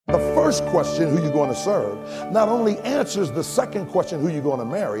first question, who you're going to serve, not only answers the second question, who you're going to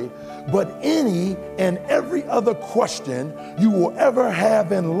marry, but any and every other question you will ever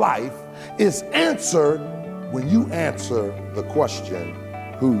have in life is answered when you answer the question,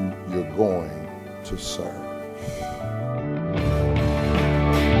 who you're going to serve.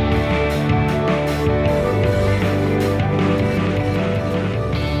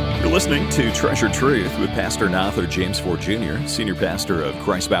 Listening to Treasured Truth with Pastor and author James Ford Jr., Senior Pastor of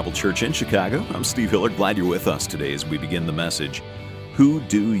Christ Bible Church in Chicago. I'm Steve Hillard. Glad you're with us today as we begin the message, Who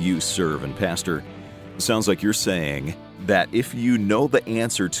Do You Serve? And Pastor, it sounds like you're saying that if you know the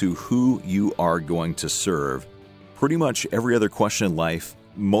answer to who you are going to serve, pretty much every other question in life,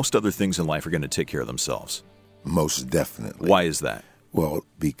 most other things in life are going to take care of themselves. Most definitely. Why is that? Well,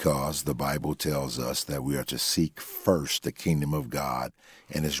 because the Bible tells us that we are to seek first the kingdom of God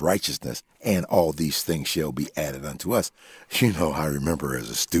and his righteousness, and all these things shall be added unto us. You know, I remember as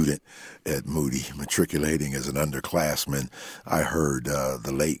a student at Moody, matriculating as an underclassman, I heard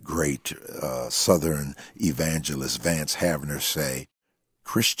the late, great Southern evangelist Vance Havner say,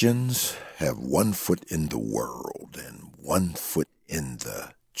 Christians have one foot in the world and one foot in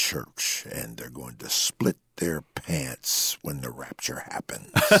the church, and they're going to split their pants when the rapture happens.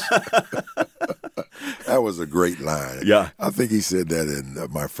 That was a great line. Yeah. I think he said that in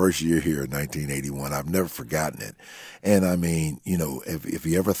my first year here in 1981. I've never forgotten it. And I mean, you know, if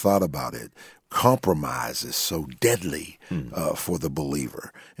you ever thought about it, compromise is so deadly for the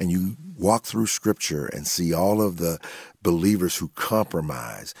believer. And you walk through Scripture and see all of the believers who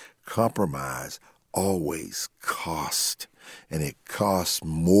compromise always cost. And it costs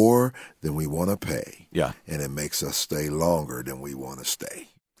more than we want to pay. Yeah. And it makes us stay longer than we want to stay.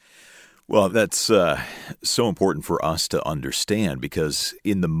 Well, that's so important for us to understand, because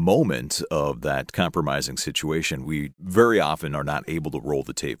in the moment of that compromising situation, we very often are not able to roll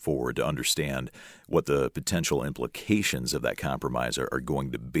the tape forward to understand what the potential implications of that compromise are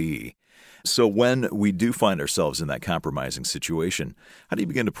going to be. So when we do find ourselves in that compromising situation, how do you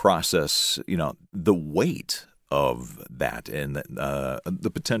begin to process, the weight of that and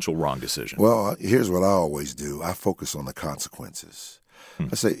the potential wrong decision? Well, here's what I always do. I focus on the consequences.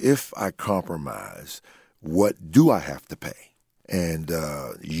 I say, if I compromise, what do I have to pay? And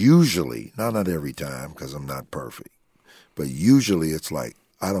usually, not every time because I'm not perfect, but usually it's like,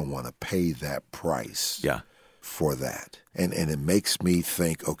 I don't want to pay that price for that. And it makes me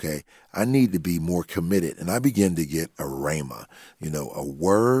think, okay, I need to be more committed. And I begin to get a rhema, a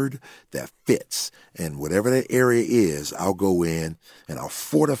word that fits. And whatever that area is, I'll go in and I'll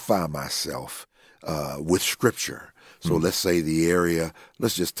fortify myself with Scripture. So let's say the area,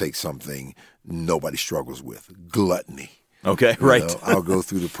 let's just take something nobody struggles with, gluttony. Okay, right. I'll go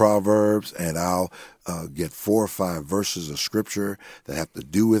through the Proverbs and I'll get 4 or 5 verses of Scripture that have to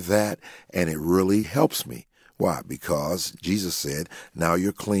do with that, and it really helps me. Why? Because Jesus said, now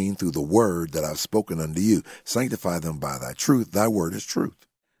you're clean through the word that I've spoken unto you. Sanctify them by thy truth. Thy word is truth.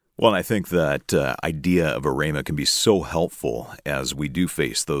 Well, and I think that idea of a rhema can be so helpful as we do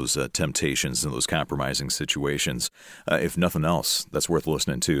face those temptations and those compromising situations. If nothing else, that's worth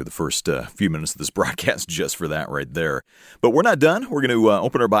listening to the first few minutes of this broadcast just for that right there. But we're not done. We're going to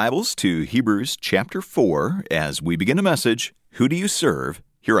open our Bibles to Hebrews chapter 4 as we begin a message, Who Do You Serve?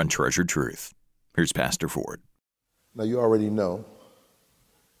 Here on Treasured Truth. Here's Pastor Ford. Now, you already know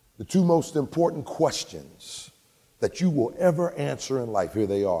the 2 most important questions that you will ever answer in life. Here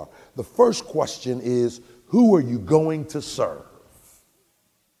they are. The first question is, who are you going to serve?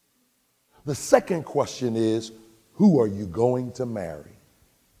 The second question is, who are you going to marry?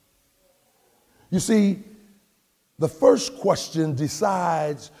 You see, the first question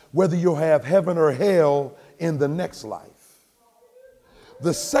decides whether you'll have heaven or hell in the next life.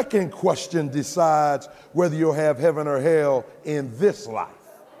 The second question decides whether you'll have heaven or hell in this life.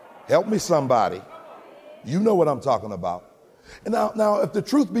 Help me, somebody. You know what I'm talking about. And now, if the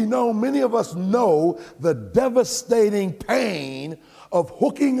truth be known, many of us know the devastating pain of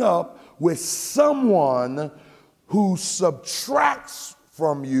hooking up with someone who subtracts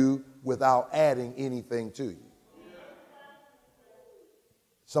from you without adding anything to you.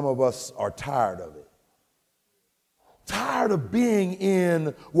 Some of us are tired of it. Tired of being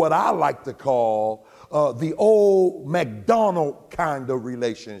in what I like to call the old McDonald kind of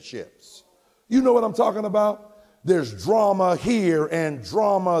relationships. You know what I'm talking about? There's drama here and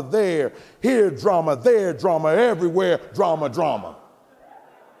drama there. Here, drama, there, drama, everywhere, drama.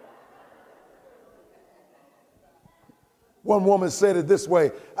 One woman said it this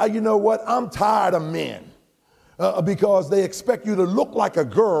way, you know what? I'm tired of men. because they expect you to look like a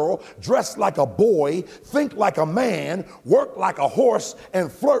girl, dress like a boy, think like a man, work like a horse,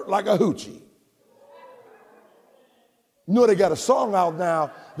 and flirt like a hoochie. You know, they got a song out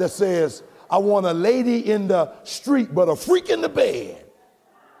now that says, I want a lady in the street, but a freak in the bed.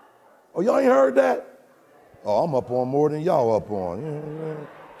 Oh, y'all ain't heard that? Oh, I'm up on more than y'all up on.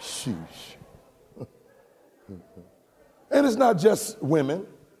 Sheesh. And it's not just women.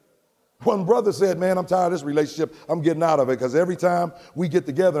 One brother said, man, I'm tired of this relationship. I'm getting out of it because every time we get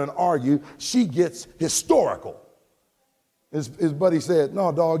together and argue, she gets historical. His buddy said,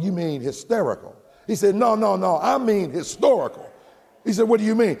 no, dog, you mean hysterical. He said, no, I mean historical. He said, what do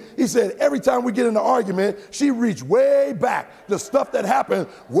you mean? He said, every time we get in an argument, she reached way back, the stuff that happened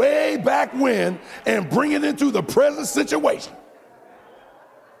way back when, and bring it into the present situation.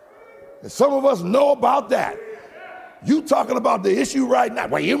 And some of us know about that. You talking about the issue right now.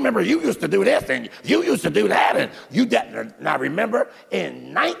 Well, you remember you used to do this and you used to do that. And you that. Now remember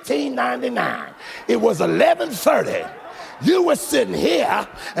in 1999, it was 11:30. You were sitting here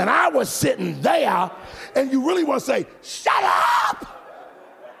and I was sitting there, and you really want to say, shut up.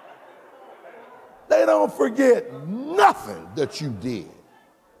 They don't forget nothing that you did.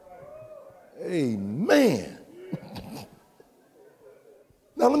 Amen.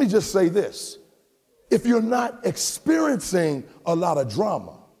 Now let me just say this. If you're not experiencing a lot of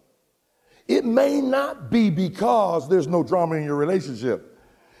drama, it may not be because there's no drama in your relationship.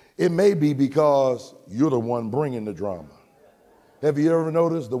 It may be because you're the one bringing the drama. Have you ever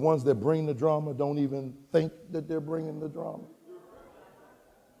noticed the ones that bring the drama don't even think that they're bringing the drama?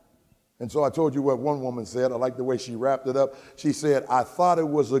 And so I told you what one woman said. I like the way she wrapped it up. She said, I thought it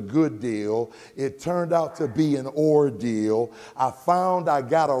was a good deal. It turned out to be an ordeal. I found I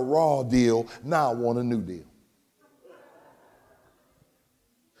got a raw deal. Now I want a new deal.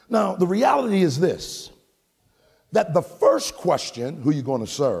 Now, the reality is this, that the first question, who you going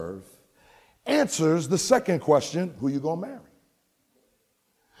to serve, answers the second question, who you going to marry.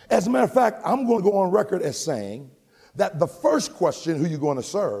 As a matter of fact, I'm going to go on record as saying that the first question, who you're going to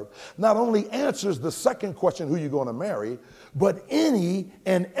serve, not only answers the second question, who you're going to marry, but any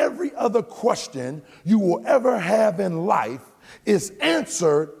and every other question you will ever have in life is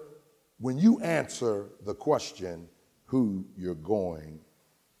answered when you answer the question, who you're going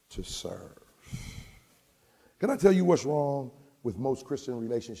to serve. Can I tell you what's wrong with most Christian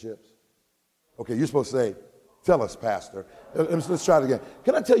relationships? Okay, you're supposed to say, tell us, Pastor. Let's try it again.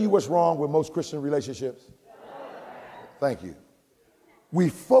 Can I tell you what's wrong with most Christian relationships? Thank you. We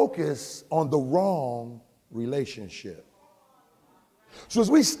focus on the wrong relationship. So as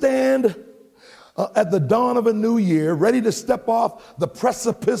we stand at the dawn of a new year, ready to step off the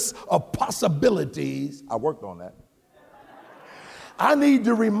precipice of possibilities, I worked on that. I need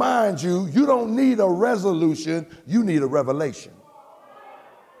to remind you, you don't need a resolution, you need a revelation.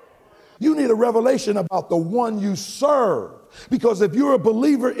 You need a revelation about the one you serve. Because if you're a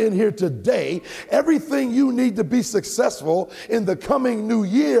believer in here today, everything you need to be successful in the coming new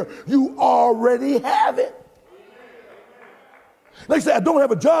year, you already have it. They say, I don't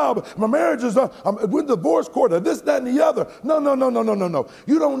have a job. My marriage is, I'm with the divorce court, or this, that, and the other. No.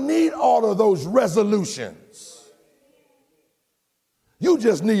 You don't need all of those resolutions. You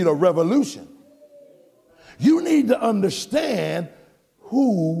just need a revolution. You need to understand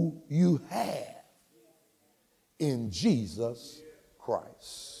who you have in Jesus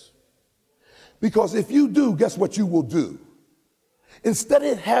Christ. Because if you do, guess what you will do? Instead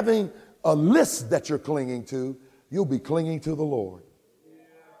of having a list that you're clinging to, you'll be clinging to the Lord.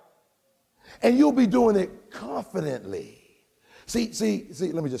 And you'll be doing it confidently. See,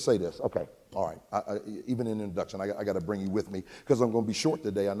 let me just say this. Okay, all right. Even in the introduction, I got to bring you with me because I'm going to be short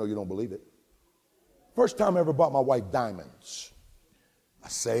today. I know you don't believe it. First time I ever bought my wife diamonds. I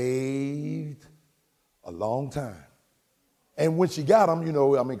saved a long time. And when she got them,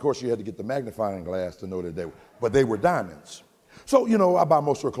 of course, you had to get the magnifying glass to know that they were diamonds. So, I buy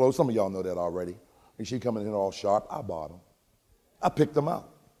most of her clothes. Some of y'all know that already. And she coming in all sharp. I bought them. I picked them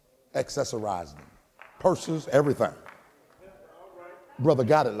out, accessorized them, purses, everything. Brother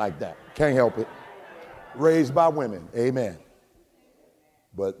got it like that. Can't help it. Raised by women. Amen.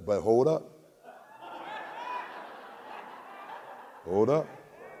 But hold up. Hold up.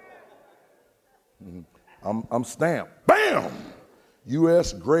 I'm stamped. Bam!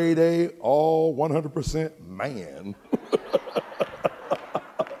 U.S. grade A, all 100% man.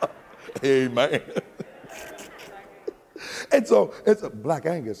 Amen. And so it's a Black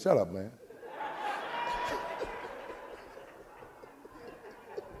Angus. Shut up, man.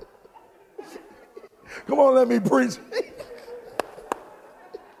 Come on, let me preach.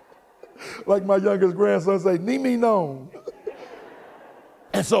 like my youngest grandson say, "Nee me known."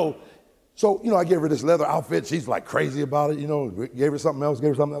 And so, I gave her this leather outfit. She's like crazy about it, gave her something else.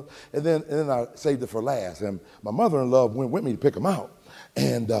 And then I saved it for last. And my mother-in-law went with me to pick them out.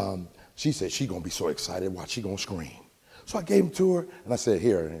 And she said, she's going to be so excited. Watch, she's going to scream. So I gave them to her, and I said,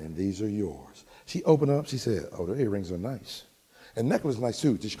 here, and these are yours. She opened up. She said, oh, the earrings are nice. And necklace is nice,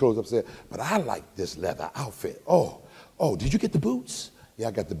 too. She closed up and said, but I like this leather outfit. Oh, did you get the boots? Yeah,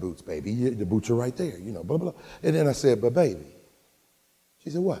 I got the boots, baby. The boots are right there, blah, blah. And then I said, but baby. She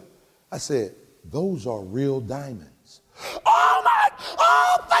said, what? I said, those are real diamonds.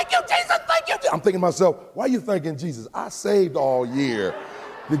 Oh, thank you, Jesus, thank you. I'm thinking to myself, why are you thanking Jesus? I saved all year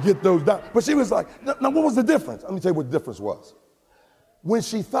to get those diamonds. But she was like, now what was the difference? Let me tell you what the difference was. When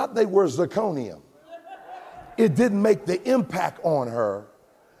she thought they were zirconium, it didn't make the impact on her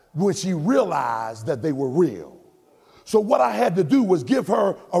when she realized that they were real. So what I had to do was give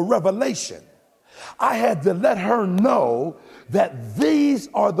her a revelation. I had to let her know that these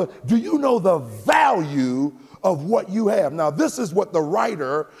are do you know the value of what you have? Now, this is what the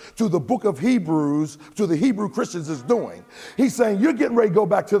writer to the book of Hebrews, to the Hebrew Christians is doing. He's saying, you're getting ready to go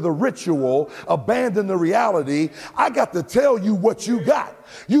back to the ritual, abandon the reality. I got to tell you what you got.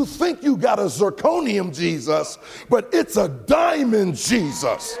 You think you got a zirconium Jesus, but it's a diamond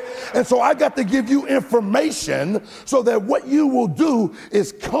Jesus. And so I got to give you information so that what you will do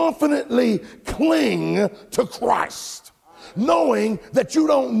is confidently cling to Christ, knowing that you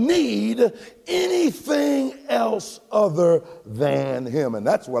don't need anything else other than him. And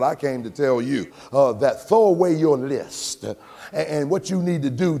that's what I came to tell you, that throw away your list. And what you need to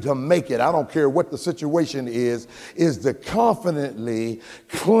do to make it, I don't care what the situation is to confidently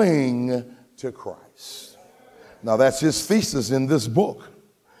cling to Christ. Now that's his thesis in this book.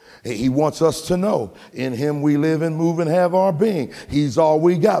 He wants us to know in him we live and move and have our being. He's all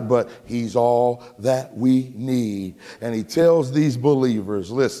we got, but he's all that we need. And he tells these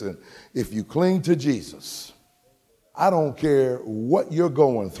believers, listen, if you cling to Jesus, I don't care what you're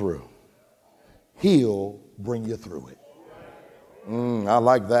going through, he'll bring you through it. I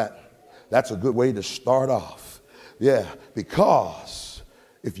like that. That's a good way to start off. Yeah, because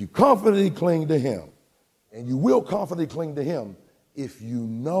if you confidently cling to him, and you will confidently cling to him if you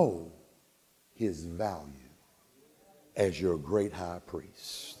know his value as your great high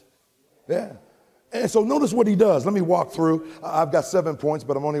priest. Yeah. And so notice what he does. Let me walk through. I've got 7 points,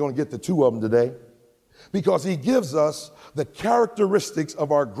 but I'm only going to get to 2 of them today, because he gives us the characteristics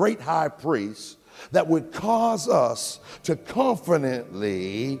of our great high priest that would cause us to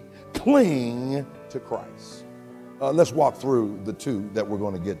confidently cling to Christ. Let's walk through the 2 that we're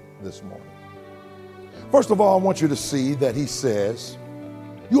going to get this morning. First of all, I want you to see that he says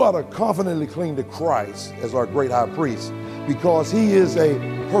you ought to confidently cling to Christ as our great high priest because he is a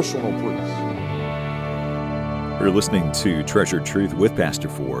personal priest. You're listening to Treasured Truth with Pastor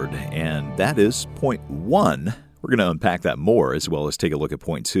Ford, and that is point 1. We're going to unpack that more, as well as take a look at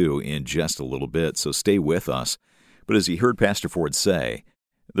point 2 in just a little bit, so stay with us. But as you heard Pastor Ford say,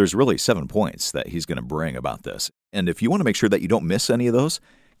 there's really 7 points that he's going to bring about this. And if you want to make sure that you don't miss any of those,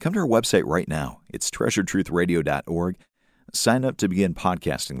 come to our website right now. It's treasuredtruthradio.org. Sign up to begin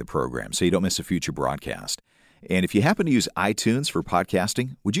podcasting the program so you don't miss a future broadcast. And if you happen to use iTunes for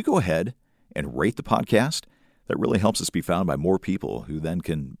podcasting, would you go ahead and rate the podcast? That really helps us be found by more people who then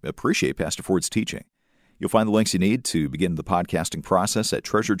can appreciate Pastor Ford's teaching. You'll find the links you need to begin the podcasting process at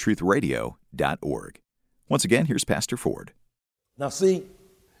treasuredtruthradio.org. Once again, here's Pastor Ford. Now see,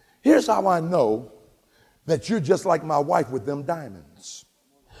 here's how I know that you're just like my wife with them diamonds.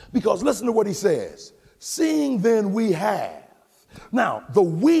 Because listen to what he says. Seeing then we have. Now, the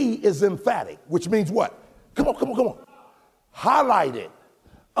we is emphatic, which means what? Come on. Highlight it,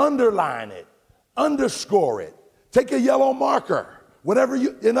 underline it, underscore it. Take a yellow marker, whatever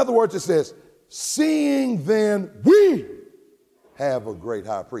in other words, it says, seeing then we have a great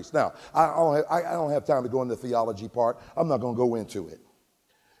high priest. Now, I don't have time to go into the theology part. I'm not going to go into it.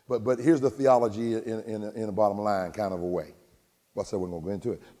 But here's the theology in a bottom line kind of a way. Well, I said we're going to go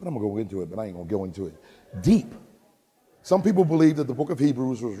into it, but I'm going to go into it, but I ain't going to go into it deep. Some people believe that the book of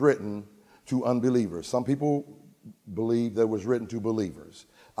Hebrews was written to unbelievers. Some people believe that it was written to believers.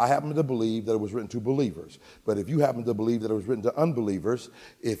 I happen to believe that it was written to believers. But if you happen to believe that it was written to unbelievers,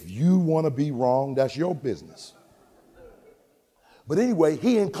 if you want to be wrong, that's your business. But anyway,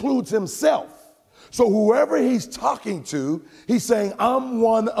 he includes himself. So whoever he's talking to, he's saying, I'm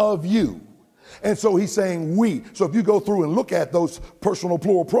one of you. And so he's saying we. So if you go through and look at those personal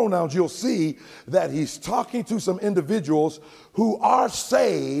plural pronouns, you'll see that he's talking to some individuals who are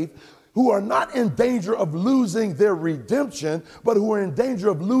saved. who are not in danger of losing their redemption, but who are in danger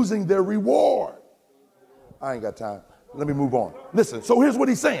of losing their reward. I ain't got time. Let me move on. Listen, so here's what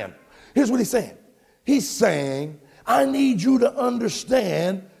he's saying. Here's what he's saying. He's saying, I need you to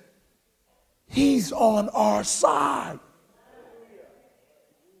understand he's on our side.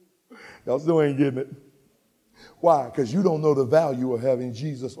 Y'all still ain't getting it. Why? Because you don't know the value of having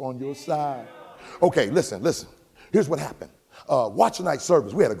Jesus on your side. Okay, listen. Here's what happened. Watch the night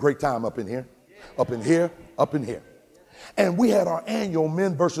service. We had a great time up in here. And we had our annual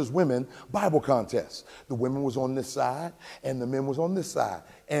men versus women Bible contest. The women was on this side and the men was on this side.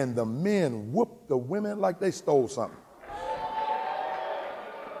 And the men whooped the women like they stole something.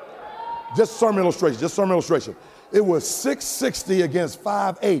 Just sermon illustration. It was 660 against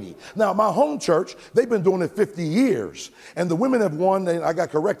 580. Now, my home church, they've been doing it 50 years. And the women have won, I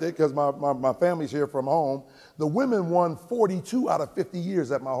got corrected because my family's here from home. The women won 42 out of 50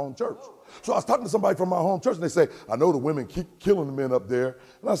 years at my home church. So I was talking to somebody from my home church, and they say, I know the women keep killing the men up there.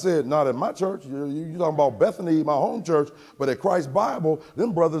 And I said, not at my church. You're talking about Bethany, my home church. But at Christ Bible,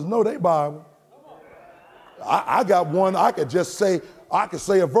 them brothers know they Bible. I got one I could just say, I could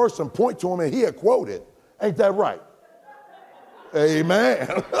say a verse and point to him, and he'll quote it. Ain't that right? Amen.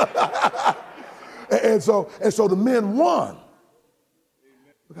 and so the men won.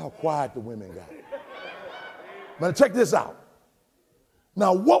 Look how quiet the women got. Now check this out.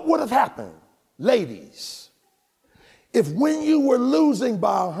 Now what would have happened, ladies, if when you were losing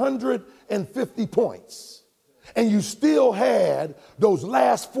by 150 points and you still had those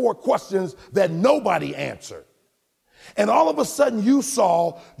last 4 questions that nobody answered, and all of a sudden you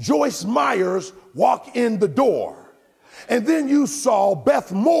saw Joyce Myers walk in the door, and then you saw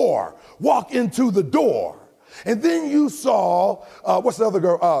Beth Moore walk into the door, and then you saw, what's the other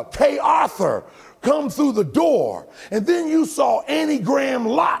girl, Kay Arthur come through the door, and then you saw Annie Graham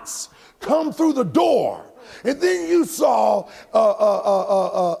Lotz come through the door, and then you saw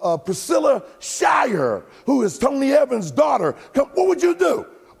Priscilla Shire, who is Tony Evans' daughter, come. What would you do?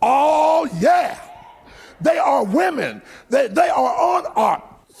 Oh, yeah. They are women. They are on our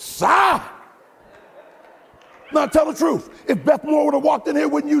side. Now, tell the truth. If Beth Moore would have walked in here,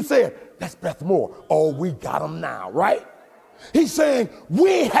 wouldn't you say, that's Beth Moore? Oh, we got him now, right? He's saying,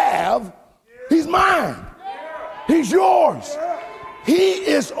 he's mine. He's yours. He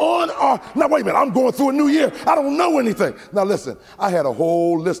is on our. Now, wait a minute. I'm going through a new year. I don't know anything. Now, listen, I had a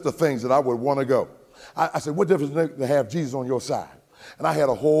whole list of things that I would want to go. I said, what difference does it make to have Jesus on your side? And I had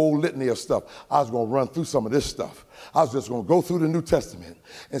a whole litany of stuff. I was going to run through some of this stuff. I was just going to go through the New Testament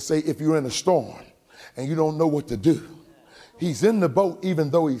and say, if you're in a storm and you don't know what to do, he's in the boat even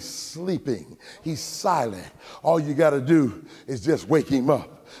though he's sleeping. He's silent. All you got to do is just wake him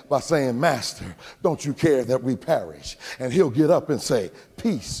up by saying, Master, don't you care that we perish? And he'll get up and say,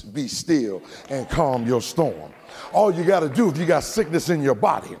 peace, be still, and calm your storm. All you got to do if you got sickness in your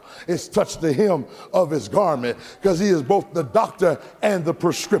body is touch the hem of his garment, because he is both the doctor and the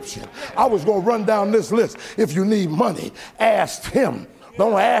prescription. I was going to run down this list. If you need money, ask him.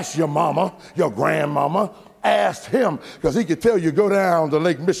 Don't ask your mama, your grandmama. Ask him, because he could tell you, go down to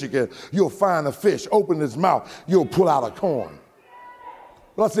Lake Michigan, you'll find a fish. Open his mouth, you'll pull out a corn.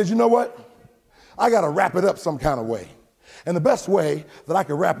 But I said, you know what? I got to wrap it up some kind of way. And the best way that I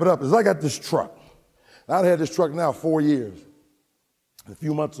can wrap it up is I got this truck. I've had this truck now 4 years. In a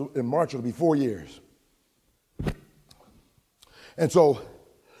few months, in March, it'll be 4 years. And so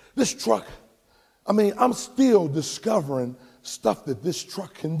this truck, I'm still discovering stuff that this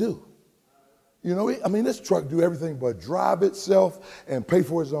truck can do. You know, this truck do everything but drive itself and pay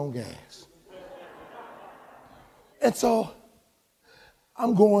for its own gas. And so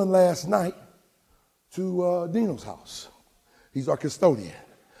I'm going last night to Dino's house. He's our custodian.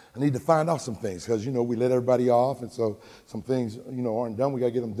 I need to find out some things because, we let everybody off, and so some things, aren't done. We got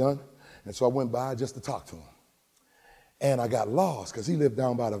to get them done. And so I went by just to talk to him. And I got lost because he lived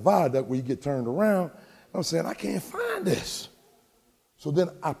down by the viaduct where you get turned around. I'm saying, I can't find this. So then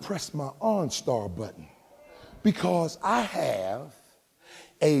I pressed my OnStar button because I have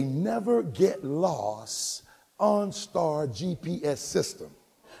a never get lost OnStar GPS system.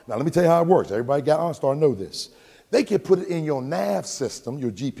 Now, let me tell you how it works. Everybody got OnStar know this. They can put it in your nav system,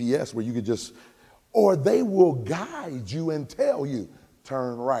 your GPS, where you could just, or they will guide you and tell you,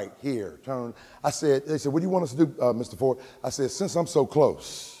 turn right here, turn. They said, what do you want us to do, Mr. Ford? I said, since I'm so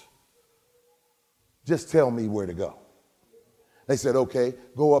close, just tell me where to go. They said, okay,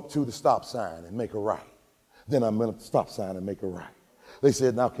 go up to the stop sign and make a right. Then I went up the stop sign and make a right. They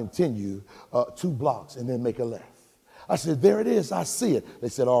said, now continue 2 blocks and then make a left. I said, there it is. I see it. They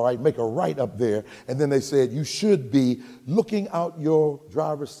said, all right, make a right up there. And then they said, you should be looking out your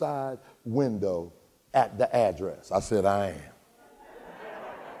driver's side window at the address. I said, I am.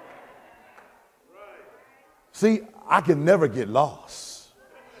 See, I can never get lost.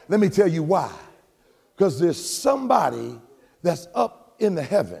 Let me tell you why. Because there's somebody that's up in the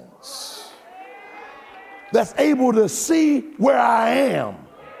heavens that's able to see where I am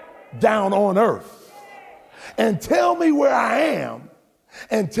down on earth and tell me where I am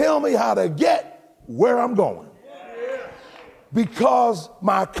and tell me how to get where I'm going. Because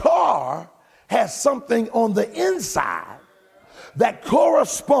my car has something on the inside that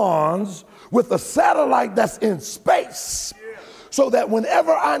corresponds with a satellite that's in space. So that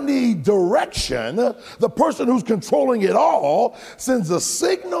whenever I need direction, the person who's controlling it all sends a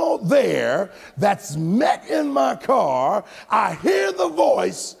signal there that's met in my car. I hear the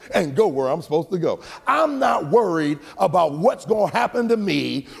voice and go where I'm supposed to go. I'm not worried about what's going to happen to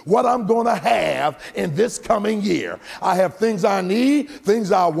me, what I'm going to have in this coming year. I have things I need,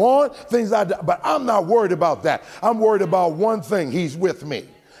 things I want, but I'm not worried about that. I'm worried about one thing. He's with me.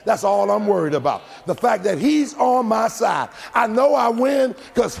 That's all I'm worried about. The fact that he's on my side. I know I win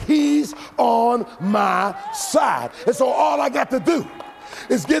because he's on my side. And so all I got to do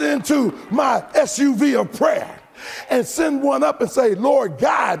is get into my SUV of prayer and send one up and say, Lord,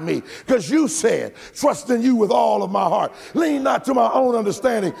 guide me, because you said, trust in you with all of my heart. Lean not to my own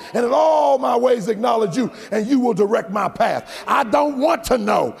understanding, and in all my ways acknowledge you, and you will direct my path. I don't want to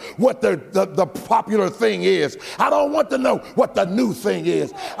know what the popular thing is. I don't want to know what the new thing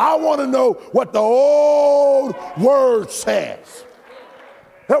is. I want to know what the old word says.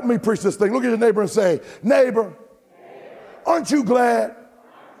 Help me preach this thing. Look at your neighbor and say, neighbor, aren't you glad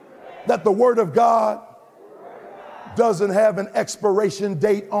that the word of God doesn't have an expiration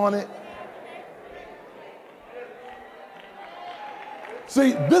date on it?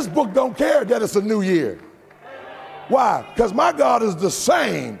 See, this book don't care that it's a new year. Why? Because my God is the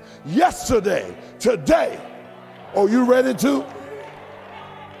same yesterday, today. Oh, you ready to?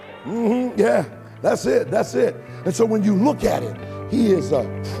 Yeah, that's it. That's it. And so when you look at it, he is a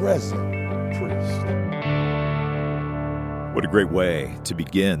present priest. What a great way to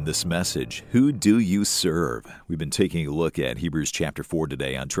begin this message. Who do you serve? We've been taking a look at Hebrews chapter 4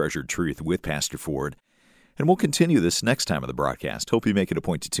 today on Treasured Truth with Pastor Ford. And we'll continue this next time of the broadcast. Hope you make it a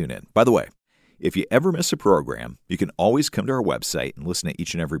point to tune in. By the way, if you ever miss a program, you can always come to our website and listen to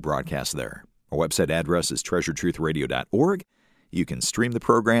each and every broadcast there. Our website address is treasuredtruthradio.org. You can stream the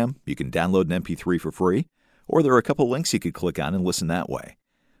program, you can download an MP3 for free, or there are a couple links you could click on and listen that way.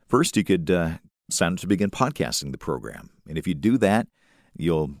 First, you could sign up to begin podcasting the program. And if you do that,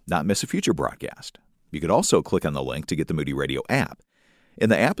 you'll not miss a future broadcast. You could also click on the link to get the Moody Radio app.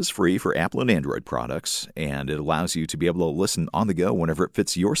 And the app is free for Apple and Android products, and it allows you to be able to listen on the go whenever it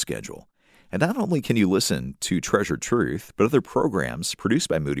fits your schedule. And not only can you listen to Treasured Truth, but other programs produced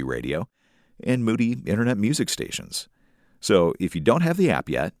by Moody Radio and Moody Internet music stations. So if you don't have the app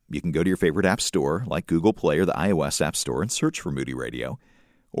yet, you can go to your favorite app store like Google Play or the iOS App Store and search for Moody Radio.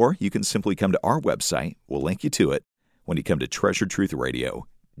 Or you can simply come to our website. We'll link you to it when you come to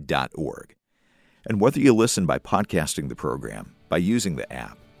treasuredtruthradio.org. And whether you listen by podcasting the program, by using the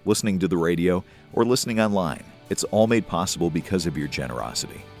app, listening to the radio, or listening online, it's all made possible because of your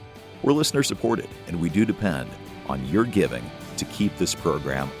generosity. We're listener supported, and we do depend on your giving to keep this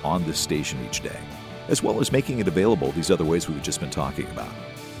program on this station each day, as well as making it available these other ways we've just been talking about.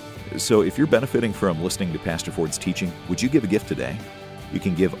 So if you're benefiting from listening to Pastor Ford's teaching, would you give a gift today? You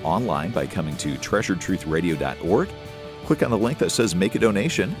can give online by coming to treasuredtruthradio.org. Click on the link that says Make a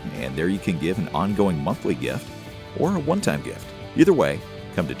Donation, and there you can give an ongoing monthly gift or a one-time gift. Either way,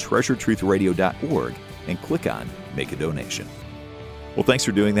 come to treasuredtruthradio.org and click on Make a Donation. Well, thanks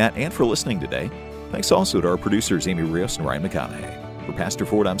for doing that and for listening today. Thanks also to our producers, Amy Rios and Ryan McConaughey. For Pastor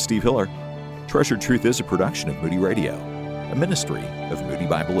Ford, I'm Steve Hiller. Treasured Truth is a production of Moody Radio, a ministry of Moody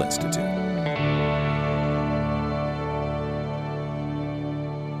Bible Institute.